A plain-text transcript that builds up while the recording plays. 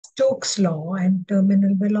Stokes' law and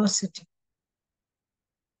terminal velocity.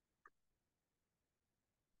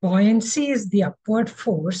 Buoyancy is the upward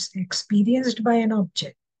force experienced by an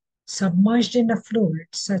object submerged in a fluid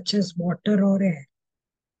such as water or air.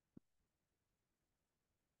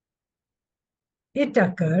 It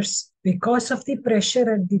occurs because of the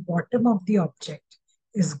pressure at the bottom of the object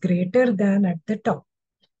is greater than at the top,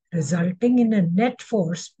 resulting in a net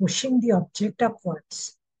force pushing the object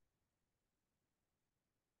upwards.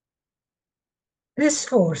 This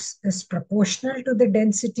force is proportional to the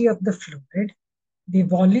density of the fluid, the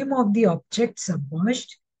volume of the object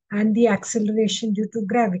submerged, and the acceleration due to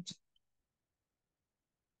gravity.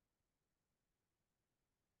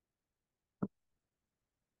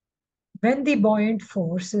 When the buoyant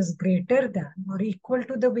force is greater than or equal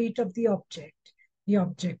to the weight of the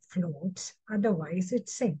object floats, otherwise it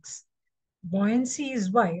sinks. Buoyancy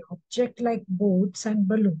is why objects like boats and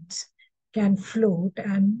balloons can float,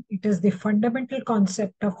 and it is the fundamental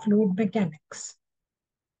concept of fluid mechanics.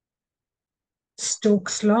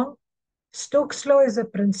 Stokes' law. Stokes' law is a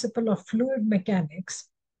principle of fluid mechanics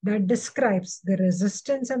that describes the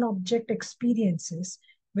resistance an object experiences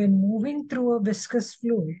when moving through a viscous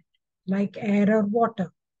fluid like air or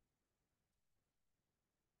water.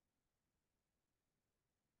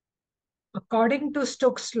 According to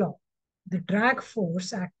Stokes' law, the drag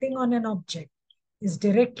force acting on an object is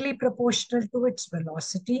directly proportional to its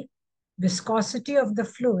velocity, viscosity of the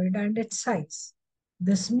fluid, and its size.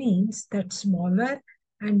 This means that smaller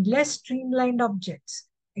and less streamlined objects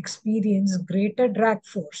experience greater drag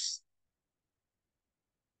force.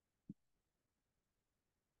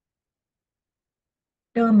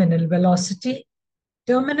 Terminal velocity.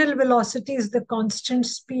 Terminal velocity is the constant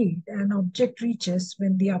speed an object reaches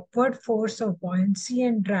when the upward force of buoyancy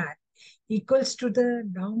and drag equals to the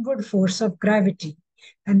downward force of gravity,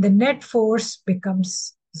 and the net force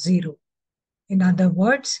becomes zero. In other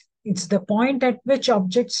words, it's the point at which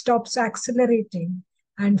object stops accelerating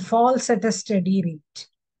and falls at a steady rate.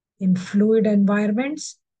 In fluid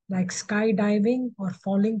environments like skydiving or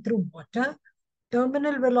falling through water,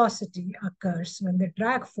 terminal velocity occurs when the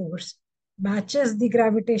drag force matches the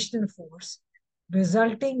gravitational force,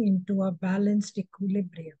 resulting into a balanced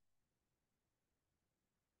equilibrium.